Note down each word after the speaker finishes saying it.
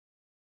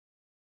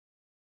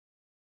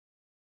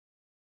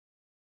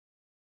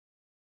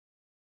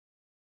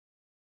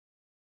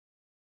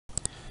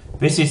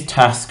This is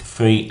task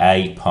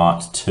 3A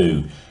part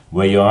 2,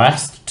 where you're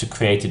asked to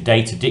create a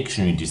data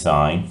dictionary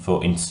design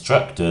for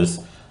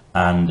instructors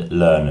and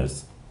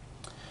learners.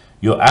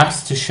 You're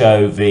asked to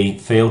show the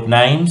field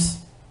names,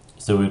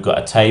 so we've got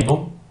a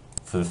table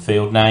for the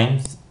field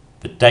names,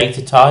 the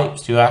data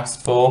types you're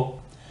asked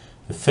for,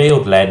 the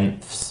field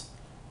lengths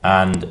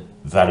and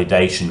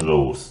validation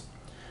rules.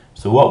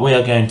 So what we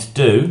are going to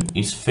do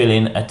is fill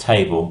in a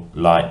table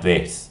like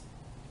this.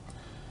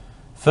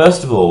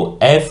 First of all,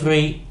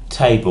 every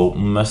table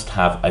must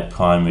have a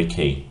primary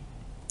key.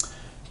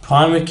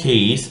 Primary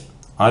keys,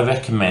 I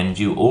recommend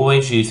you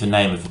always use the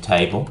name of the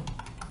table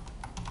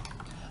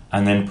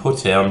and then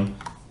put on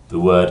the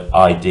word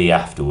ID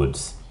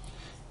afterwards.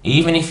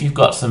 Even if you've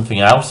got something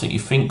else that you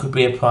think could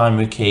be a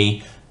primary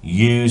key,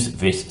 use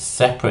this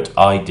separate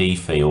ID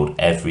field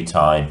every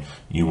time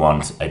you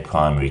want a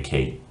primary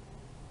key.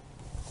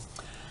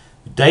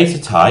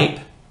 Data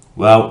type,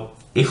 well,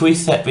 if we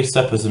set this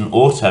up as an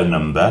auto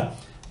number,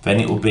 then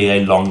it will be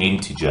a long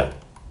integer.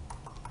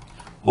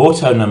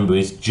 Auto number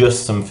is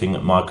just something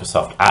that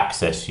Microsoft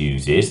Access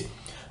uses.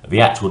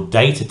 The actual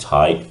data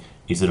type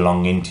is a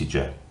long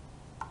integer.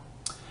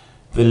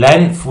 The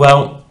length,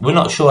 well, we're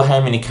not sure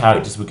how many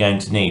characters we're going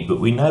to need,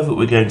 but we know that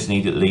we're going to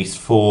need at least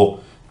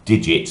 4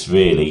 digits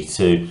really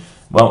to,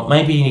 well,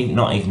 maybe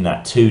not even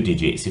that, 2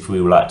 digits if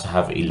we would like to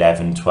have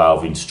 11,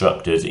 12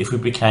 instructors. If we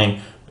became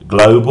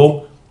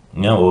global,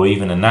 you know, or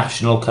even a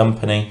national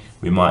company,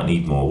 we might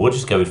need more. We'll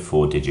just go with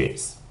 4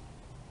 digits.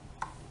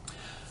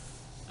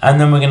 And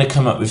then we're going to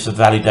come up with the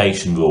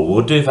validation rule.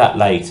 We'll do that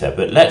later,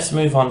 but let's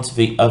move on to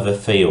the other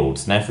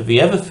fields. Now for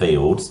the other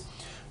fields,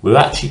 we're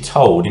actually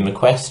told in the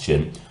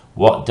question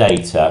what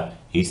data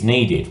is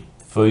needed.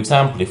 For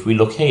example, if we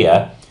look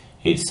here,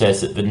 it says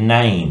that the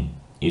name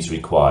is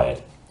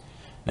required.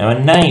 Now a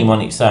name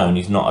on its own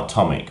is not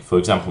atomic. For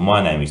example,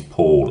 my name is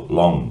Paul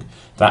Long.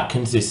 That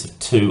consists of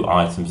 2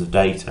 items of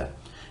data.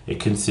 It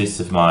consists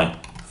of my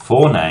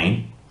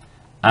forename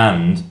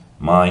and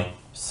my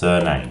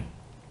surname.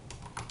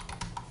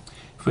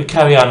 If we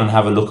carry on and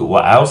have a look at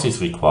what else is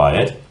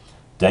required,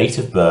 date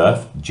of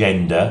birth,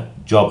 gender,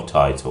 job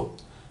title.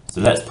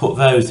 So let's put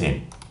those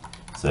in.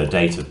 So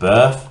date of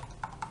birth,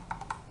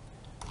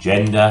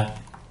 gender,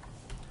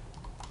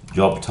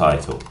 job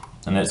title.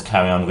 And let's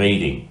carry on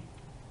reading.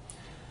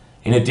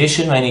 In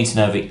addition, they need to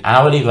know the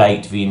hourly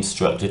rate the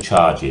instructor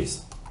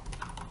charges.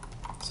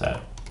 So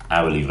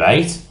hourly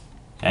rate,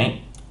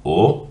 okay,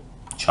 or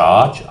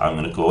charge, I'm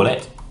going to call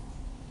it.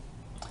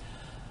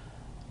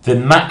 The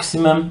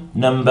maximum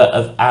number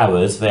of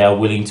hours they are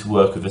willing to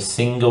work with a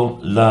single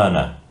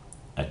learner.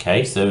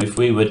 Okay, so if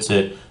we were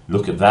to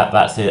look at that,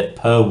 that's it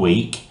per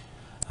week.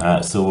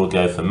 So we'll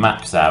go for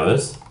max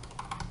hours.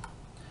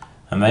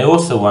 And they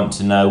also want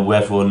to know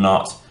whether or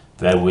not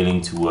they're willing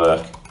to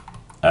work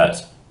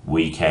at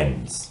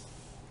weekends.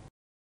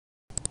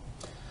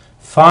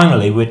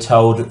 Finally, we're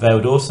told that they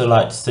would also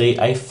like to see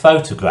a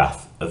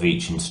photograph of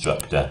each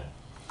instructor.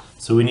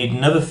 So we need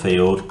another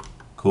field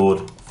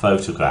called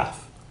photograph.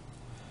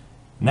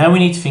 Now we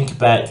need to think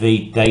about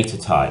the data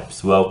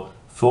types. Well,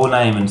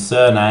 forename and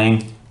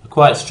surname are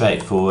quite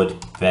straightforward.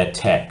 They're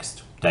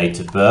text. Date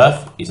of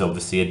birth is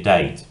obviously a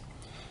date.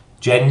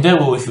 Gender,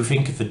 well, if you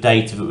think of the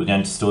data that we're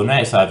going to store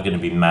now, it's either going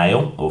to be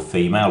male or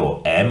female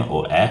or M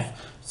or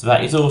F. So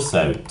that is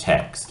also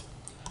text,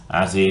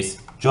 as is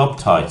job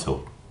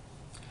title.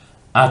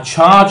 Our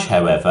charge,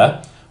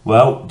 however,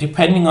 well,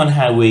 depending on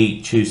how we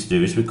choose to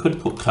do this, we could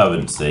put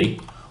currency,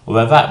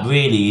 although that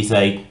really is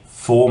a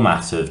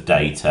format of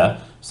data.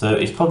 So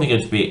it's probably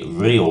going to be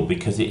real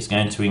because it's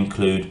going to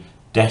include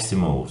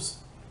decimals.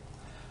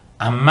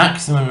 Our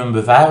maximum number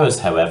of hours,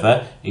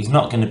 however, is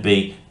not going to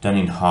be done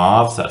in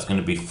halves. That's going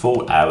to be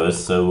full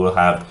hours, so we'll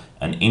have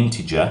an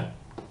integer.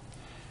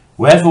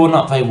 Whether or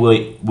not they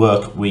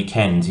work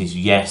weekends is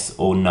yes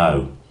or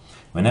no.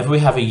 Whenever we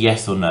have a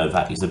yes or no,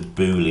 that is a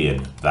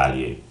Boolean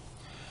value.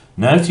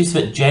 Notice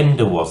that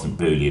gender wasn't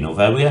Boolean.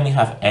 Although we only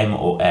have M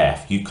or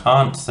F, you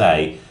can't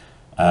say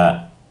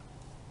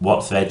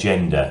what's their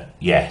gender,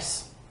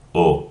 yes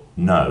or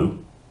no.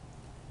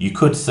 You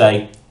could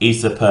say,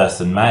 is the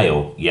person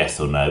male, yes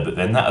or no, but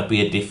then that would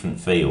be a different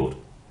field.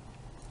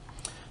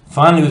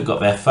 Finally, we've got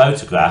their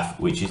photograph,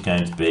 which is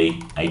going to be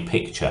a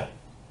picture.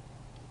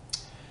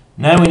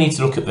 Now we need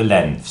to look at the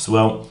lengths.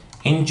 Well,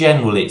 in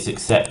general, it's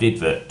accepted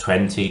that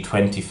 20,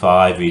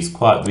 25 is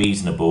quite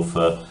reasonable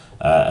for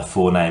a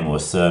forename or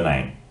a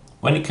surname.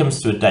 When it comes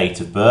to a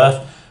date of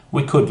birth,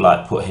 we could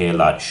put here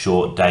like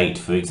short date,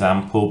 for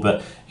example,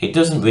 but it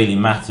doesn't really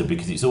matter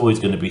because it's always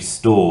going to be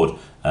stored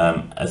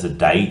as a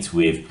date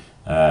with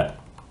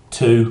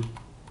 2,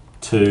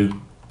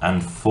 2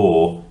 and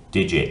 4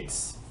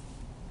 digits.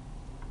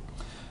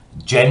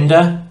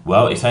 Gender,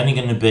 well, it's only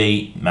going to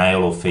be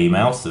male or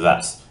female, so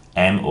that's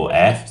M or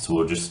F, so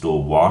we'll just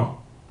store 1.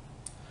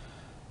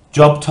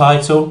 Job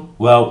title,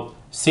 well,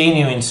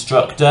 senior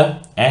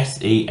instructor,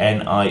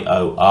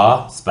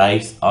 SENIOR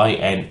space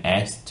INSTRUCTOR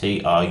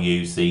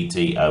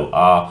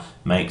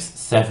makes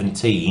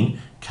 17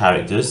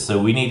 characters,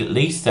 so we need at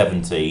least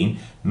 17,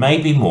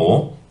 maybe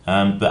more.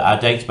 but our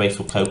database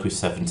will cope with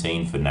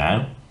 17 for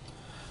now.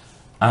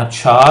 Our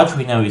charge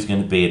we know is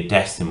going to be a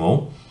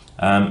decimal.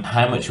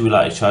 How much are we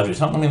likely to charge?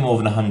 It's not going to be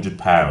more than £100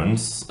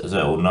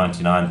 or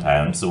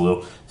 £99, so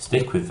we'll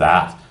stick with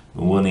that.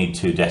 We'll need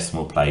 2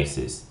 decimal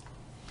places.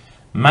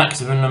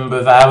 Maximum number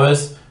of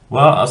hours,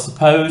 well, I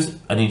suppose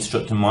an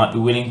instructor might be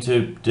willing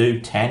to do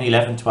 10,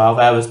 11, 12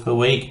 hours per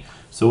week,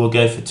 so we'll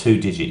go for 2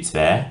 digits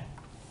there.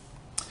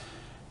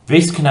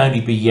 This can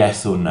only be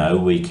yes or no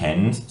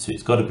weekends, so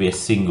it's got to be a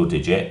single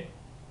digit.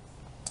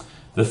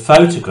 The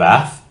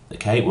photograph,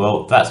 okay,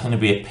 well, that's going to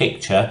be a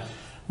picture.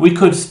 We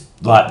could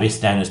write this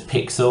down as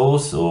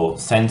pixels or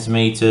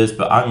centimeters,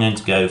 but I'm going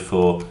to go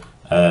for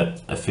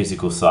a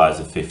physical size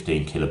of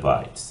 15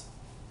 kilobytes.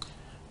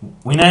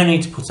 We now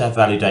need to put our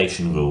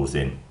validation rules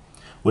in.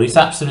 Well, it's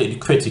absolutely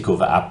critical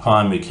that our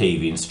primary key,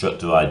 the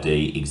instructor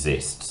ID,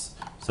 exists.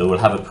 So we'll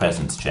have a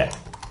presence check.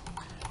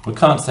 We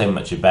can't say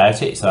much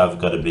about it, it's either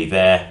got to be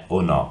there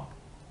or not.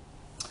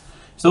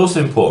 It's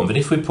also important that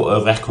if we put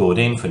a record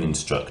in for an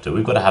instructor,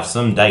 we've got to have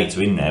some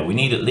data in there. We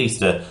need at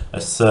least a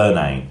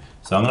surname.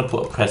 So I'm going to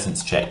put a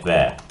presence check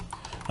there.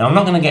 Now I'm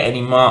not going to get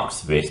any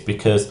marks for this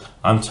because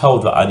I'm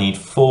told that I need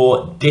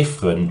 4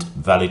 different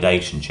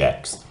validation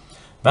checks.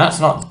 That's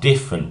not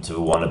different to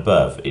the one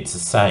above, it's the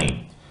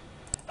same.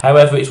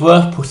 However, it's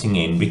worth putting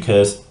in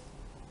because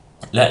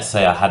let's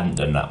say I hadn't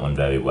done that one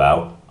very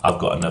well. I've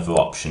got another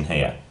option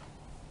here.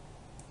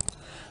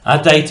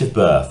 Our date of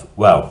birth.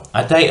 Well,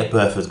 our date of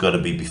birth has got to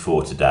be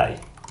before today.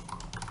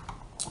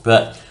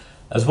 But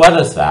as well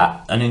as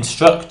that, an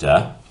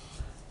instructor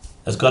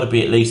has got to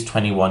be at least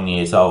 21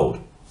 years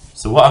old.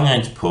 So what I'm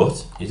going to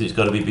put is it's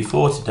got to be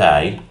before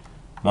today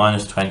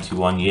minus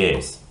 21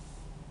 years.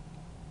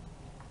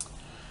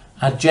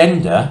 Our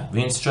gender,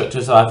 the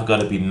instructor's either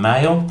got to be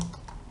male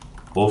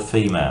or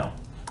female.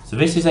 So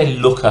this is a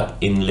lookup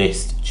in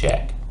list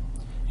check.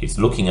 It's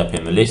looking up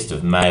in the list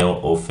of male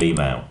or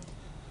female.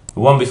 The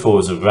one before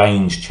was a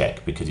range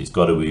check because it's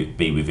got to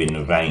be within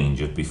the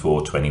range of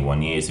before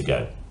 21 years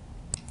ago.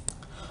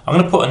 I'm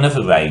going to put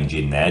another range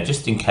in there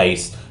just in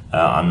case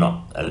I'm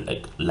not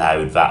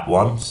allowed that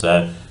one.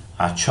 So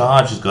our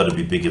charge has got to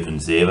be bigger than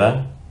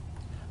 0.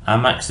 Our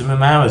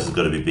maximum hours has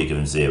got to be bigger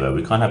than 0.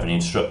 We can't have an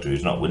instructor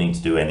who's not willing to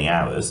do any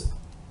hours.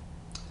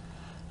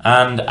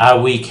 And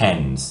our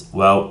weekends,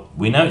 well,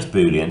 we know it's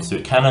Boolean, so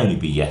it can only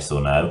be yes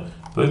or no,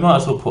 but we might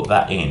as well put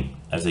that in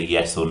as a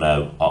yes or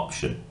no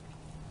option.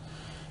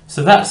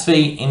 So that's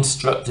the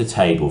instructor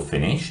table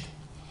finished.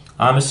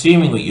 I'm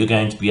assuming that you're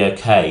going to be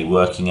okay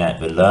working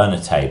out the learner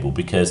table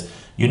because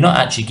you're not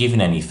actually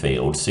given any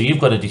fields, so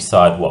you've got to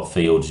decide what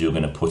fields you're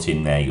going to put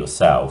in there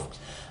yourself,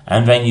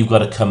 and then you've got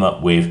to come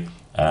up with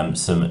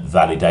some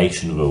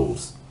validation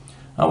rules.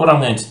 Now what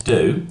I'm going to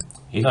do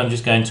is I'm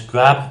just going to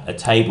grab a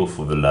table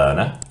for the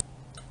learner.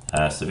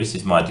 So this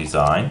is my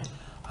design.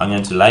 I'm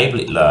going to label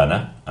it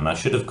learner, and I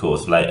should of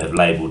course have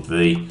labelled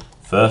the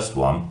first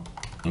one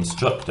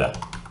instructor.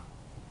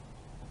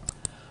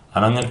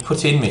 And I'm going to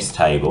put in this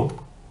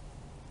table,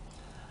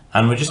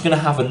 and we're just going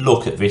to have a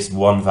look at this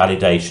one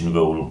validation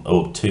rule,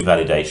 or 2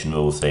 validation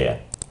rules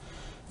here.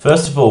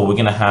 First of all, we're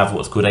going to have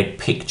what's called a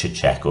picture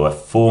check or a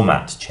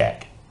format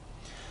check.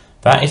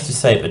 That is to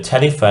say that a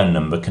telephone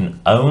number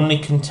can only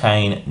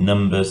contain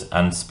numbers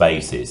and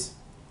spaces.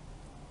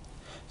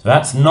 So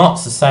that's not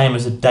the same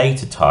as a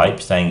data type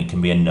saying it can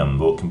be a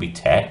number or it can be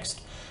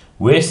text.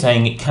 We're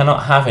saying it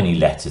cannot have any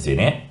letters in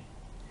it.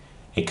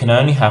 It can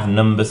only have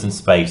numbers and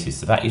spaces,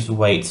 so that is the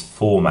way it's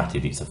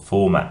formatted. It's a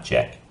format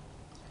check.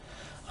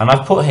 And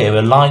I've put here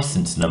a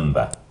license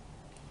number.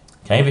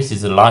 Okay, this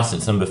is a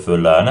license number for a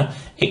learner.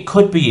 It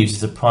could be used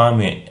as a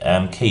primary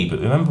key, but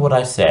remember what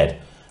I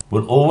said.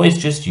 We'll always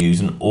just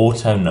use an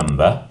auto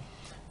number,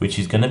 which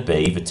is going to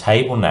be the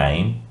table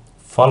name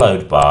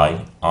followed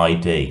by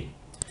ID.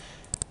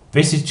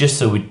 This is just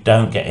so we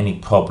don't get any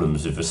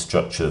problems with the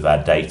structure of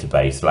our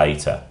database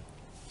later.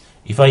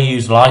 If I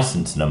use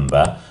license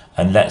number,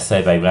 and let's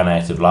say they ran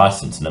out of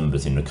license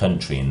numbers in the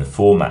country and the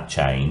format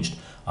changed,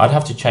 I'd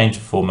have to change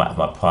the format of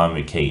my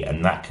primary key,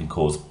 and that can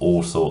cause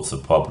all sorts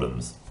of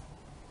problems.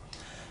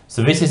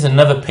 So this is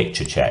another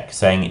picture check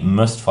saying it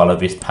must follow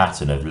this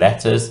pattern of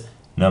letters,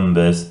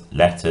 numbers,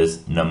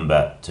 letters,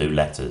 number, 2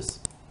 letters.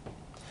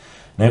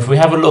 Now if we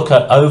have a look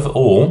at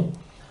overall,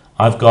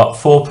 I've got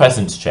 4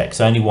 presence checks.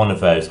 Only one of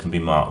those can be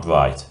marked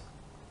right.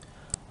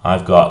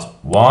 I've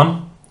got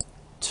 1,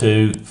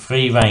 2,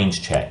 3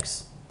 range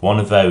checks. One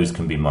of those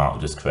can be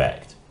marked as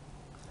correct.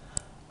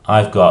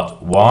 I've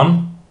got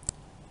 1,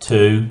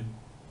 2,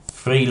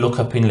 3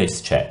 lookup in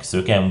list checks. So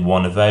again,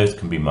 one of those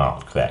can be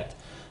marked correct.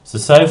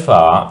 So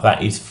far,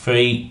 that is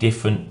 3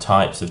 different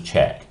types of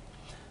check.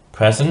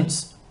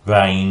 Presence,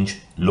 range,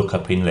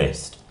 lookup in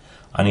list.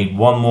 I need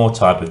one more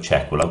type of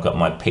check. Well, I've got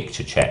my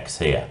picture checks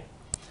here.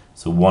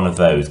 So one of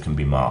those can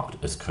be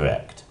marked as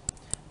correct,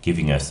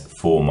 giving us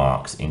 4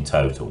 marks in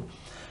total.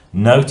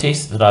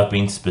 Notice that I've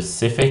been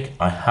specific.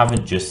 I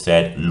haven't just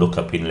said look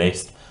up in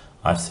list.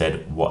 I've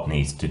said what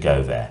needs to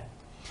go there.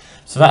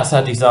 So that's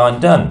our design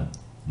done.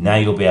 Now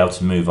you'll be able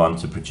to move on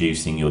to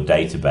producing your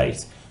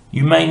database.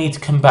 You may need to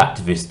come back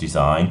to this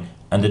design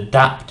and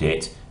adapt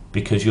it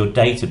because your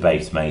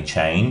database may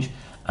change,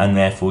 and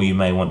therefore you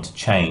may want to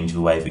change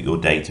the way that your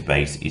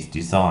database is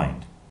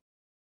designed.